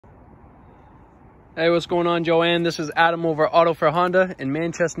Hey, what's going on, Joanne? This is Adam over at Auto for Honda in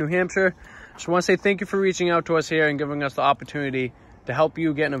Manchester, New Hampshire. Just want to say thank you for reaching out to us here and giving us the opportunity to help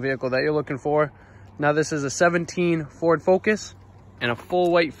you get in a vehicle that you're looking for. Now, this is a 17 Ford Focus in a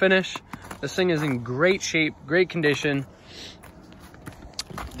full white finish. This thing is in great shape, great condition.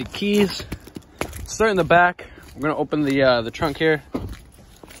 The keys start in the back. We're gonna open the trunk here.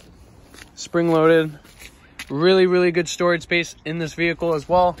 Spring loaded. Really good storage space in this vehicle as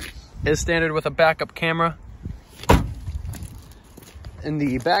well. Is standard with a backup camera. In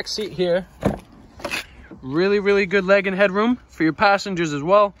the back seat here, really good leg and headroom for your passengers as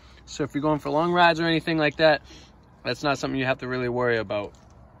well. So if you're going for long rides or anything like that, that's not something you have to really worry about.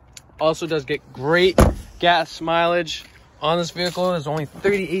 Also does get great gas mileage on this vehicle. There's only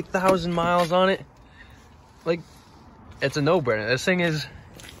 38,000 miles on it. Like, it's a no-brainer. This thing is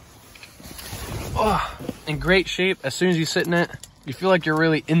in great shape. As soon as you sit in it, you feel like you're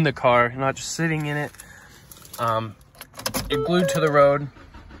really in the car. You're not just sitting in it. You're glued to the road.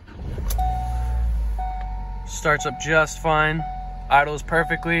 Starts up just fine. Idles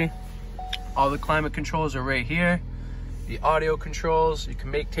perfectly. All the climate controls are right here. The audio controls. You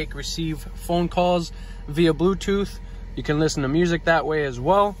can take, receive phone calls via Bluetooth. You can listen to music that way as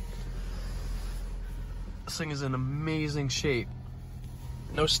well. This thing is in amazing shape.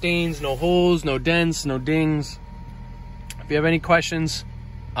 No stains, no holes, no dents, no dings. If you have any questions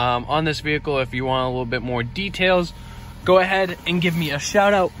on this vehicle, if you want a little bit more details, go ahead and give me a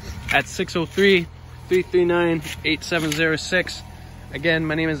shout out at 603-339-8706. Again,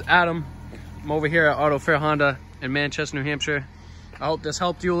 my name is Adam. I'm over here at Auto for Honda in Manchester, New Hampshire. I hope this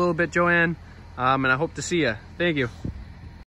helped you a little bit, Joanne, and I hope to see you. Thank you.